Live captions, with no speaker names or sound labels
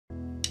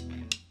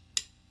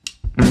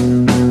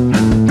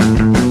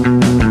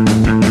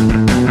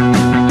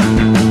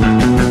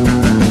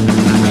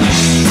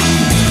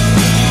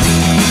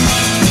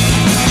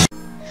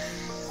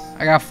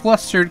I got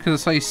flustered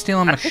because I saw you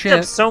stealing my shit. I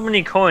picked up so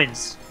many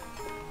coins.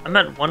 I'm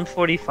at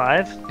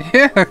 145.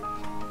 Yeah.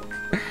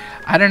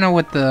 I don't know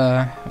what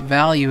the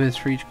value is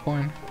for each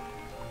coin.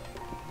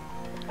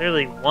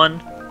 Clearly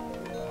 1.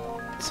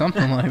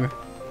 Something like that.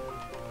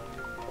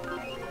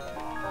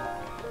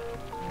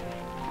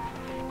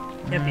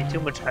 Can't be too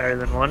much higher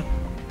than 1.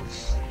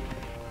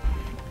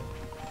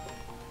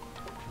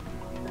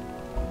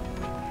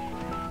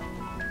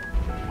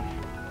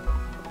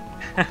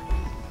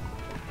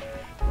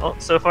 Well,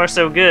 so far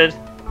so good.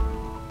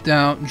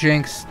 Don't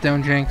jinx.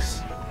 Don't jinx.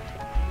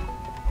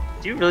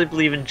 Do you really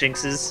believe in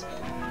jinxes?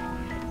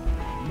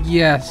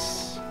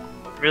 Yes.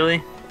 Really?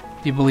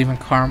 Do you believe in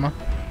karma?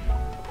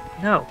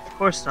 No, of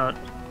course not.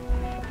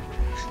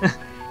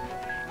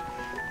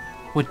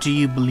 What do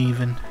you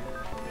believe in?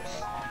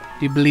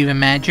 Do you believe in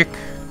magic?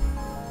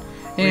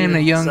 In a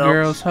young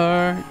girl's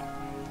heart.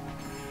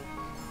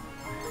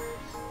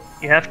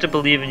 You have to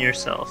believe in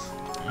yourself.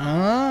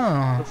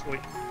 Oh. Before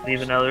you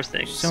believe in other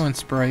things. So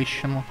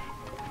inspirational.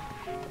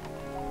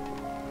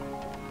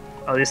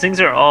 Oh, these things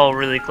are all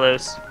really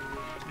close to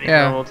being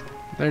leveled.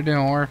 They're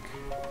doing work.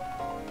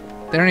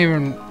 They don't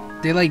even...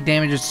 They like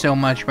damage us so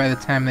much by the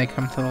time they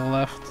come to the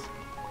left.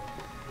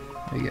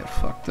 They get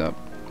fucked up.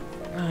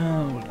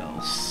 Oh, what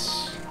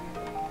else?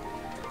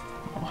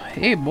 Oh,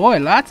 hey boy,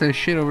 lots of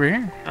shit over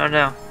here. Oh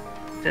no.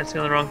 Dancing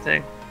on the wrong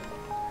thing.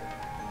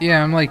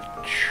 Yeah, I'm like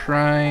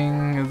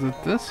trying... Is it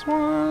this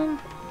one?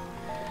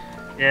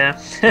 Yeah.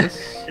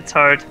 This? It's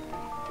hard.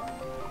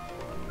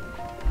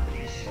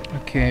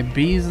 Okay,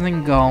 bees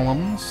and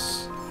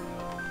golems.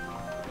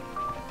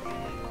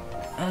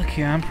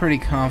 Okay, I'm pretty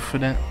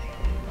confident.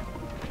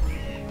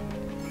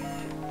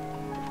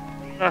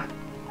 Ah.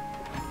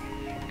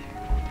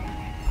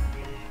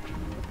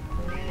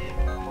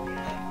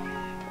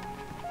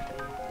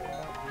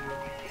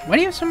 Why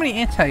do you have so many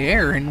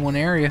anti-air in one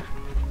area?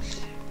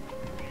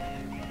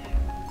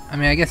 I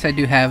mean, I guess I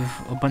do have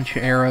a bunch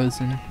of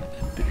arrows and...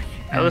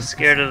 I was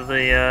scared of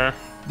the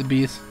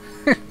bees.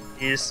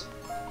 bees.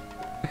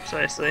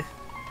 Precisely.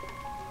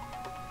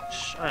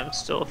 Which I'm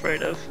still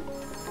afraid of.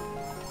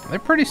 They're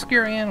pretty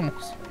scary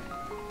animals.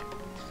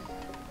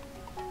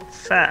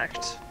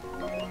 Fact.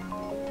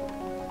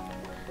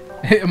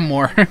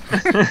 More.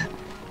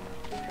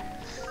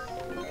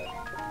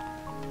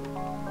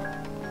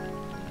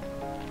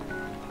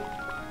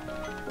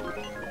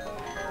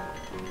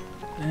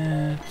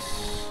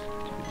 Let's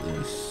do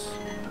this.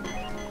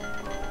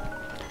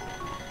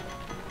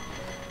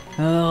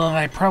 Oh,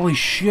 I probably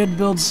should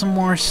build some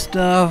more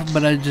stuff,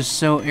 but I'm just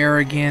so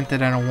arrogant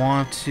that I don't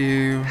want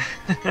to.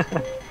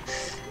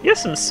 You have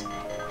some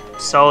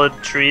solid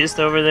trees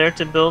over there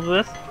to build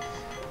with.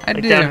 I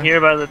like do. Down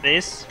here by the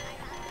base.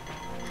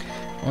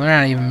 Well,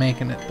 they're not even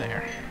making it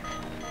there.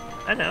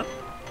 I know.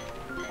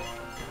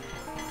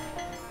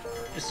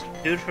 Just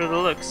do it for the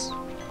looks.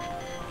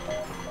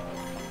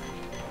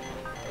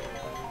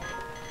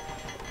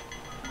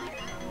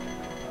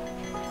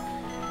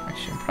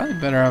 Actually, I'm probably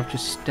better off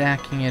just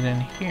stacking it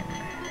in here.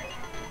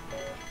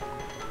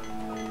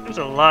 There's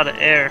a lot of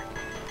air.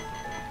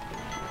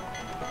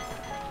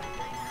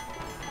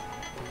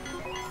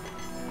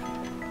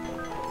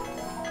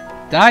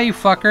 Die, you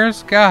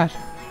fuckers! God.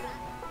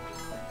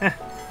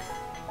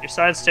 Your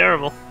side's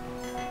terrible.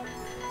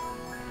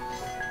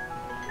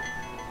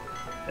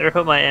 Better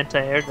hope my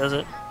anti-air does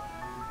it.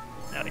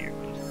 No, you're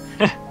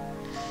good.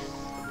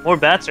 More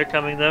bats are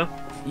coming though.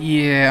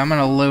 Yeah, I'm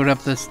gonna load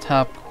up this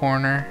top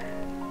corner.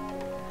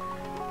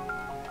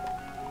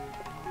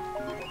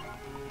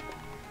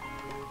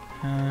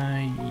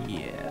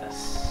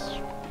 Yes.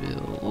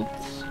 Build.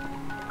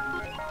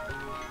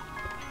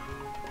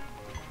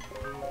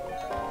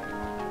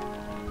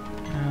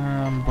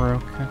 I'm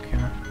broke. Okay.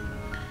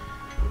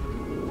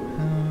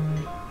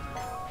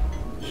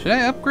 Should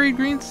I upgrade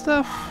green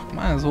stuff?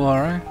 Might as well,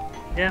 right?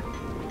 Yeah,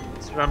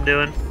 that's what I'm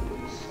doing.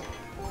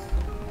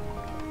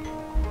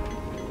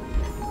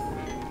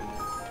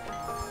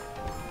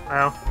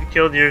 Wow, you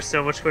killed yours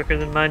so much quicker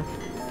than mine.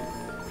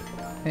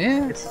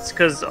 Yeah. It's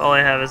because all I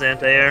have is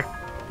anti-air.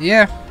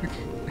 Yeah.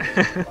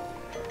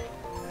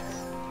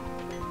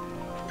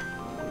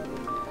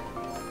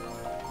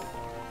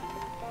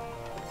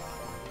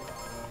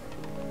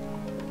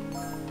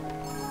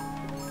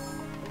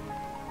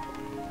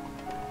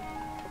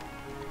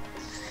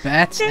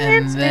 Bats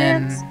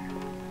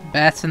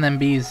and then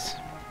bees.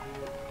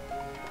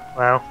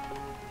 Wow.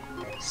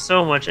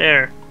 So much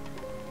air.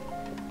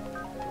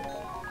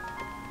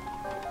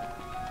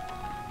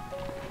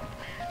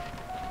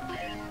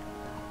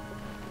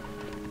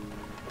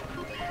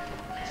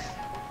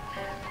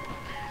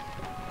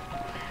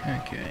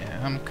 Okay,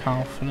 yeah, I'm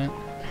confident.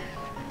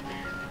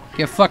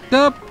 Get fucked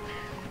up!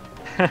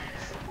 I'm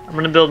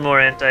gonna build more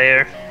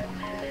anti-air.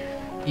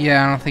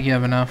 Yeah, I don't think you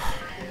have enough.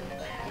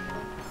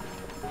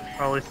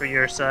 Probably for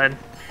your side.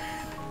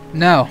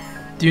 No,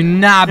 do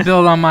not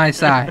build on my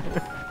side.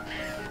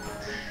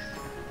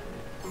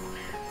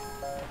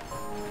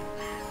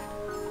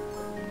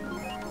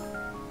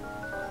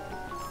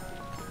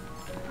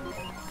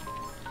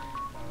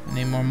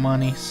 need more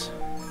monies.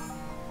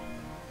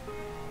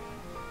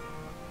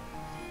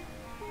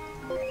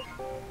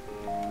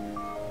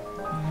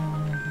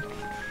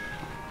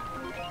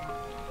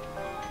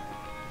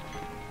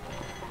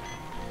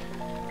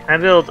 Can I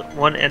build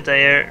one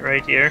anti-air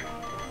right here?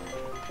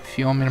 If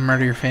you want me to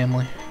murder your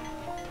family.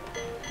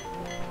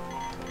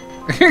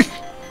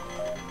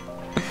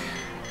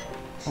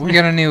 We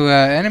got a new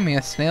enemy,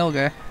 a snail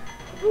guy.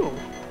 Ooh.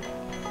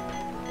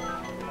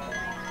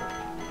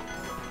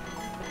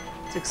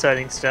 It's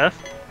exciting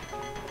stuff.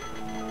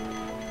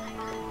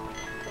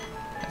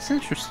 That's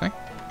interesting.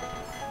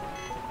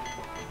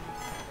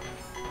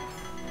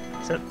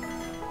 Except,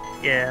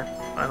 yeah,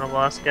 final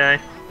boss guy.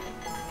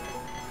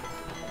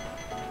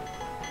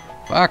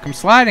 Fuck, I'm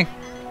sliding.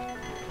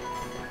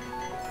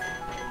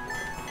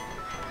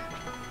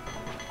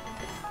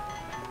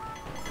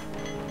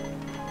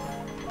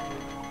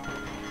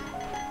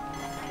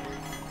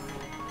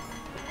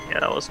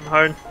 Yeah, that wasn't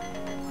hard.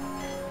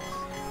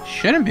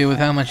 Shouldn't be with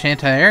how much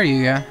anti-air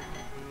you got.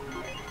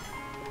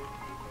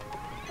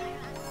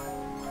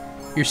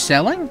 You're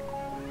selling?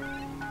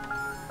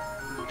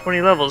 20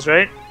 levels,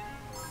 right?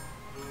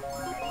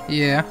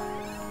 Yeah.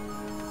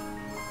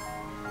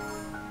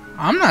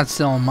 I'm not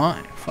selling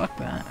mine. Fuck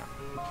that.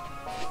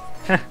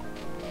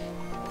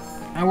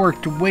 I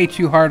worked way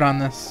too hard on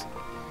this.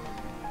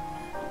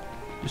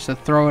 Just to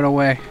throw it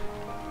away.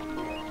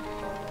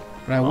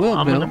 But I will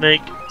I'm build. gonna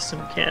make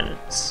some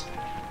cannons.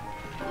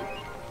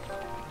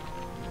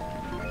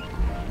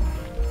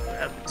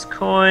 Grab these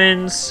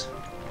coins.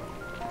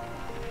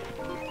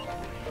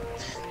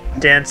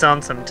 Dance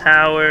on some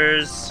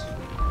towers.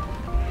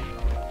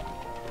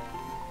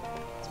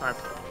 That's my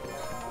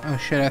plan. Oh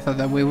shit, I thought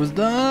that way was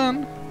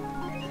done.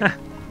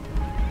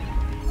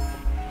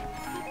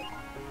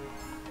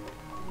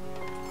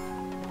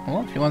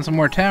 Well, if you want some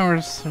more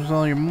towers, there's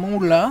all your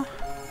moolah.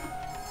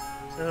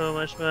 So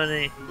much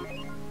money.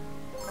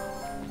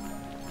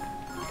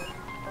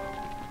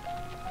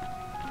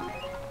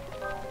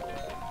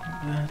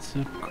 That's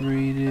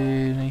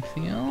upgraded.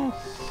 Anything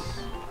else?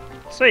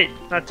 Sweet,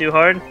 not too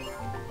hard.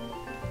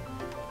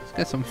 It's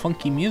got some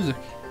funky music.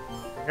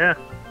 Yeah.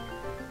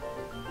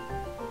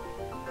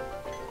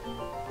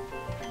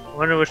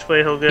 Wonder which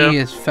way he'll go. He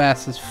is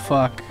fast as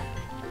fuck.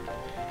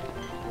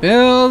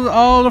 Build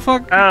all the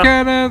fucking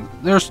cannons.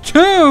 There's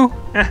two.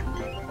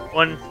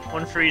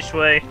 one for each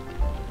way.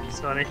 It's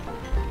funny.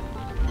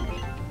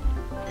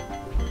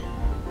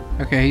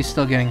 Okay, he's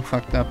still getting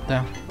fucked up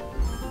though.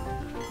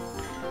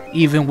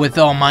 Even with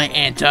all my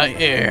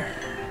anti-air.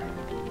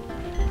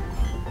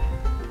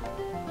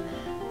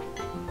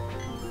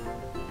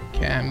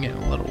 Okay, I'm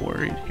getting a little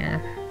worried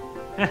here.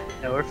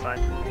 No, we're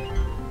fine.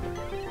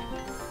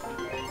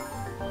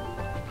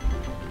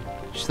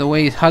 Just the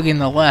way he's hugging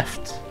the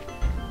left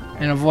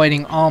and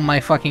avoiding all my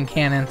fucking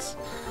cannons.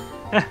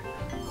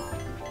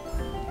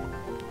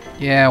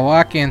 Yeah,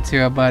 walk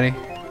into it, buddy.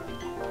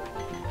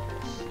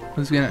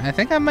 Who's gonna? I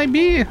think that might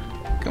be you.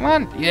 Come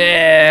on.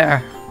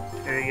 Yeah.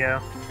 There you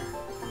go.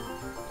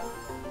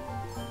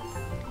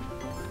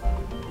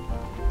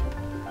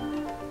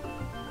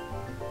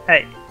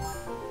 Hey.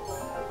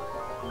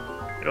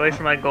 Get away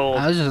from my gold.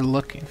 I was just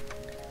looking.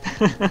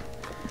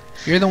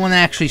 You're the one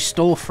that actually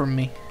stole from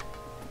me.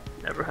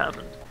 Never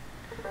happened.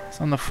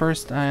 It's on the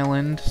first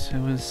island. It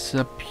was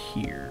up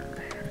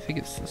here. I think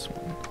it's this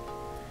one.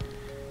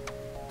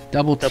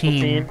 Double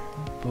team.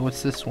 But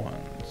what's this one?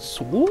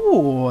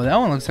 Ooh, that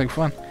one looks like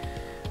fun.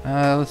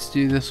 Let's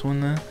do this one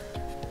then.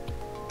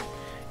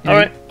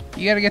 Alright.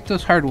 You gotta get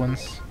those hard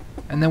ones.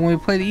 And then when we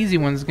play the easy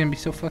ones, it's gonna be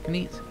so fucking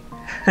easy.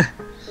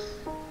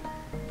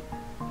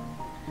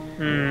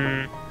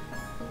 Hmm.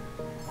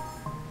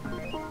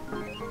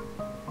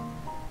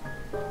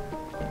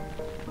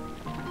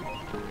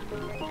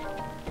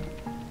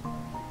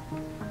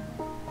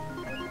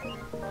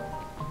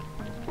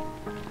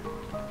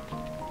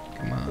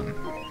 Come on.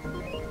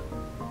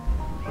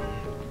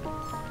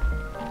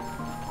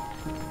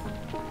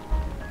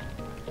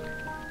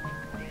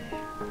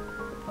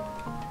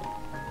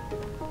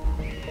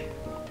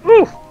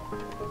 Woo!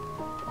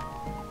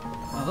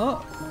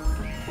 Oh.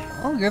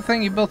 Well, good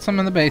thing you built some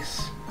in the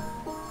base.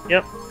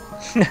 Yep.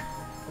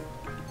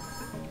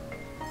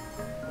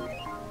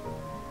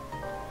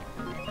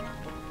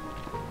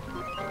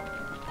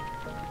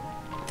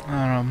 I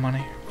don't know,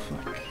 money.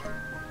 Fuck.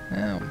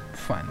 Yeah, I'm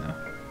fine though.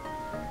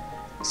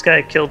 This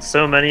guy killed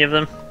so many of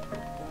them.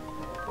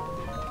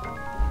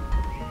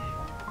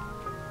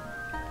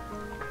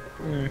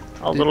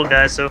 All little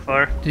guys so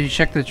far. Did you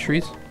check the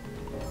trees?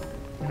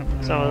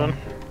 Some of them.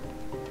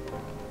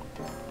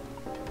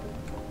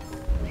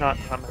 Not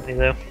many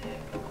though.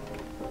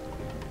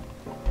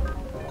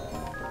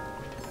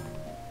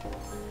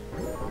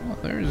 Well,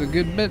 there's a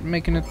good bit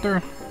making it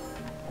through.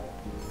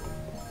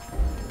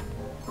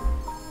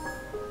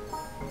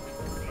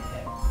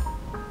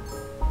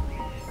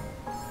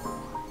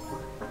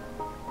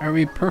 Are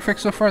we perfect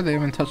so far? They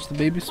haven't touched the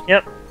babies?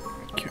 Yep.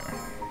 Okay.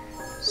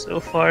 So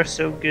far,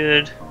 so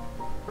good.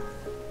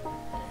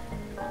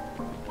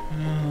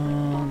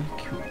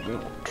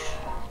 Good.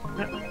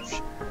 Yep.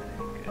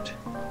 Good.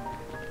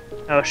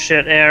 Oh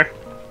shit, air.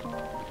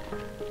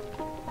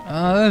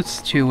 That's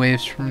 2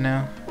 waves from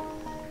now.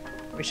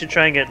 We should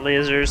try and get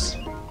lasers.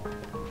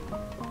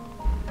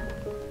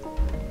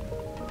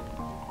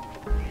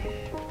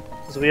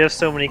 Because we have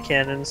so many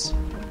cannons.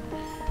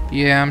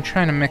 Yeah, I'm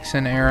trying to mix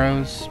in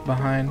arrows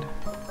behind.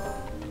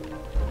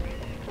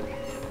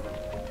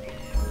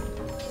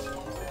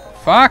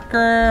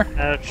 Fucker!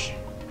 Ouch.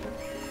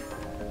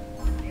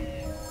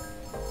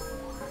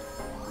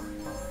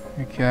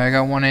 Okay, I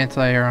got 1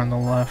 anti-air on the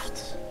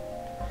left.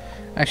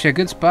 Actually, a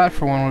good spot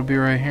for one would be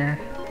right here.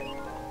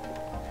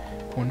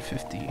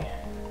 150.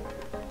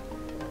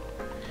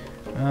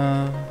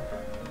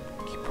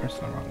 Keep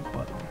pressing the wrong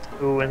button.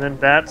 Ooh, and then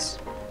bats.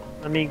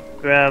 Let me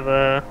grab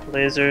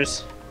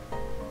lasers.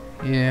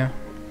 Yeah.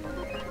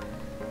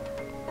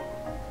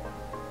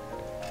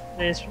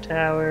 Laser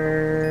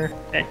tower.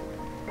 Okay.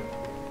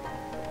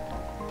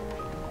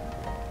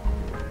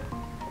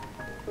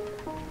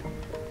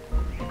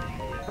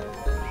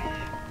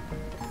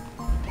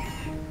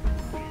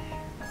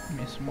 Give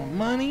me some more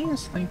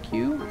monies, thank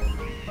you.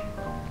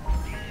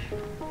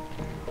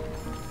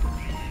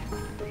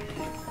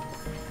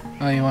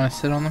 Oh, you want to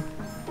sit on them?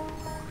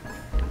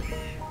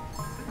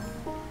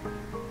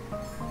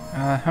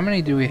 How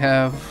many do we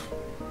have?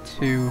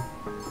 2.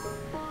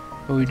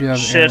 But we do have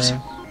Shit. arrows.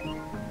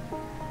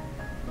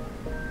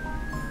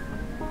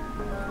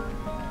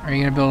 Are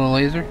you gonna build a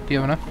laser? Do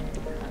you have enough?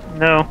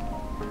 No.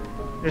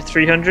 They're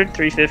 300,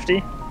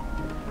 350.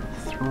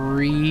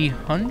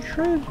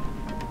 300?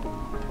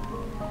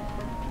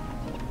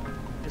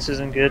 This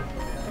isn't good.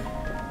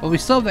 Well, we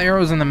still have the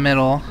arrows in the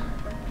middle.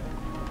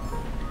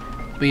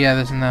 But yeah,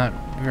 this is not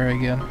very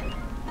good.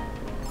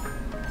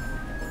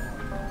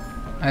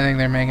 I think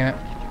they're making it.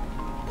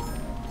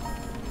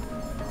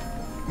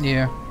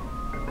 Yeah.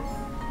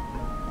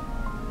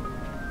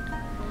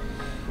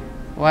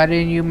 Why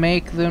didn't you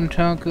make them,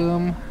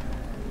 Tunkum?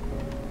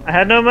 I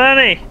had no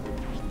money!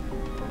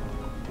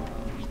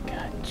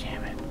 God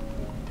damn it.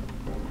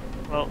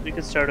 Well, we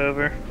could start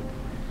over.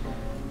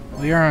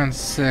 We are on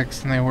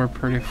 6 and they were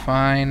pretty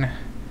fine.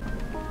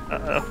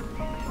 Uh-oh.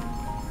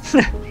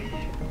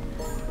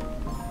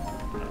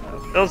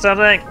 Build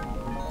something!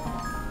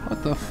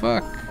 What the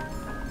fuck?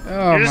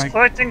 Oh You're my... just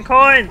collecting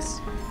coins!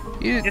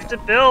 You You have to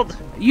build!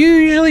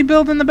 usually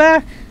build in the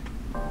back.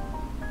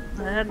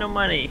 I had no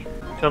money.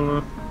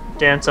 Come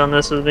dance on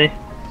this with me.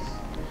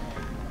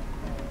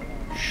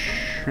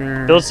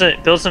 Sure. Build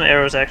some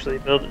arrows actually.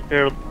 Build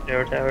arrow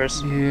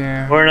towers.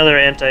 Yeah. Or another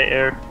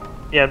anti-air.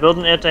 Yeah, build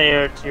an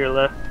anti-air to your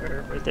left,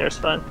 or right there is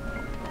fine.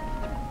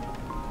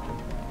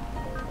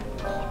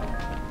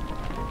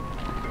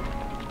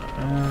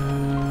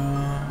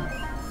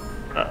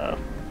 Uh-oh.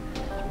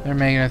 They're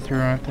making it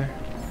through, aren't they?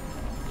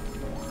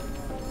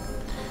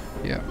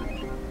 Yeah.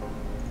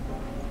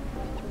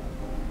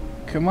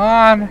 Come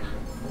on!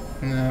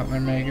 No, they're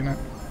making it.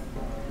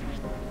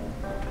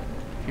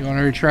 You want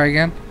to retry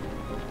again?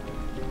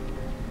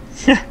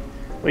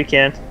 We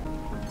can.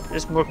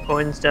 There's more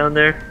coins down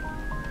there.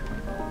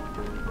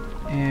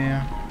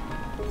 Yeah.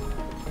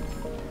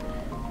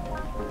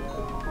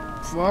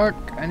 Fuck,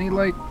 I need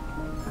like...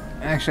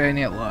 Actually, I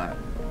need a lot.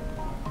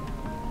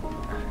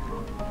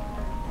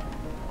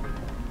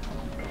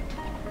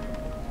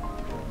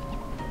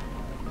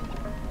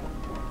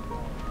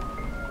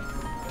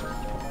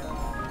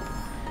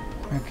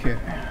 Okay,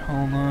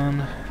 hold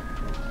on.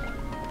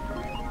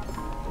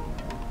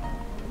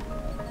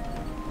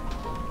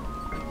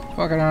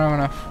 Fuck, I don't have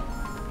enough.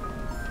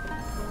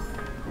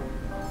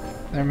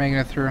 They're making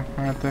it through,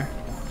 aren't they?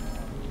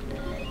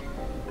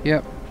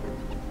 Yep.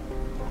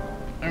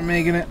 They're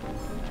making it.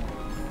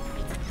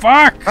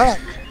 Fuck! Oh.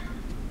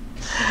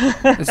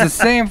 It's the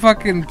same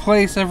fucking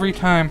place every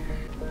time.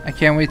 I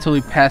can't wait till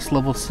we pass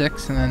level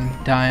 6 and then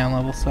die on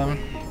level 7.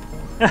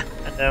 I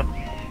know.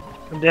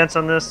 Come dance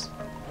on this.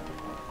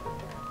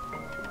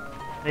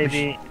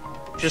 Maybe,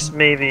 just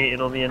maybe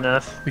it'll be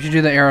enough. We should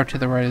do the arrow to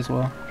the right as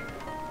well.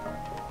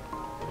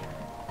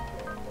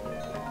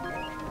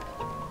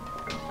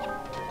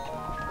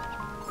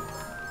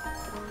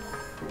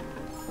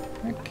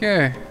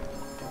 Okay.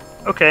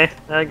 Okay,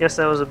 I guess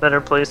that was a better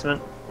placement.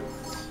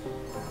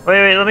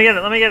 Wait, let me get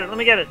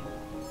it.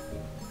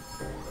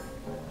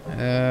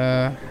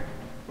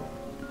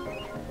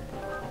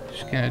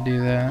 Just gonna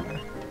do that.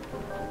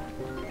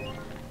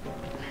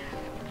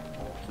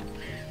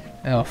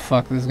 Oh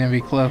fuck, this is gonna be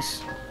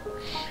close.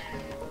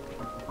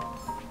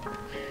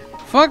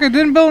 Fuck, I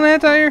didn't build an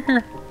anti-air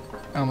here.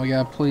 Oh my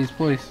god, please,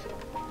 please.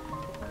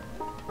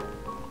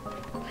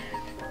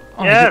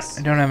 Oh, Yes!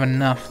 I don't have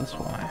enough, that's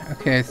why.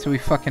 Okay, so we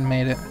fucking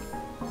made it.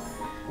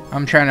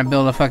 I'm trying to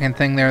build a fucking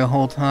thing there the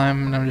whole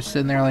time, and I'm just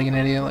sitting there like an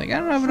idiot, like, I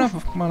don't have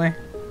enough money.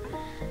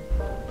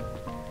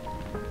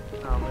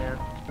 Oh man.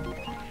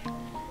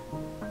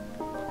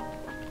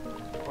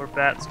 More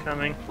bats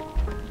coming.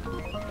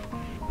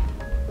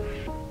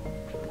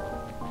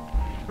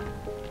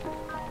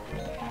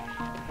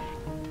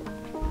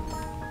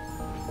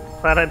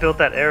 Glad I built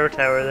that arrow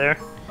tower there.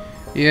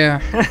 Yeah.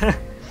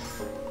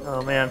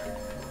 Oh man.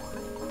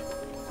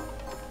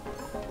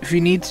 If If you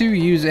need to,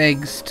 use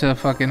eggs to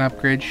fucking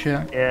upgrade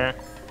shit. Yeah.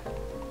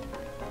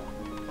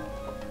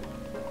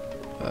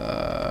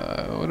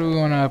 What do we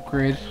want to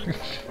upgrade?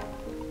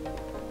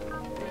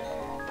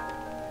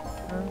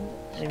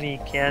 Maybe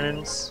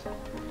cannons.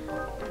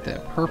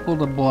 That purple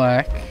to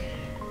black.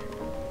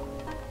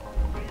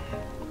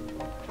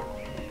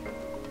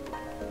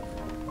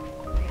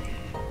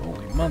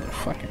 Holy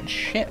motherfucking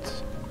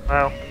shit.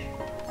 Wow.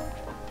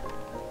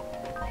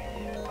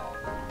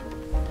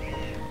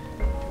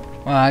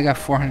 Well, I got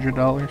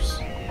 $400.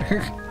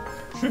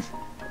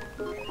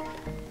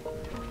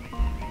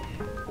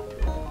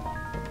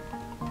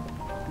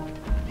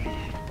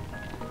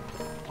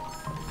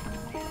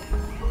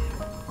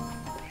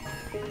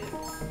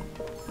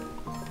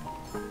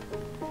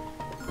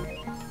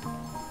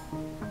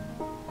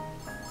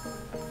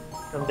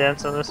 Come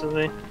dance on this with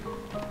me.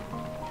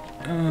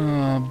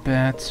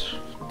 Bet.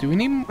 Do we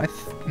need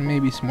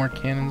maybe some more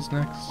cannons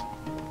next?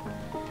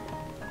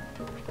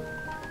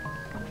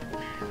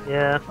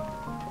 Yeah.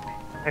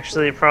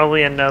 Actually,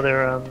 probably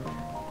another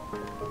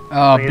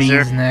Oh,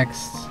 laser. bees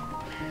next.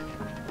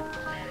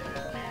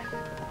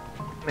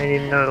 May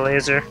need another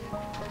laser.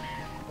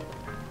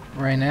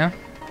 Right now?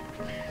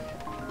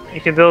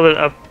 You can build it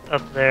up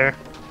there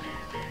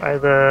by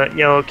the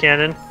yellow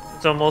cannon.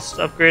 It's almost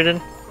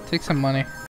upgraded. Take some money.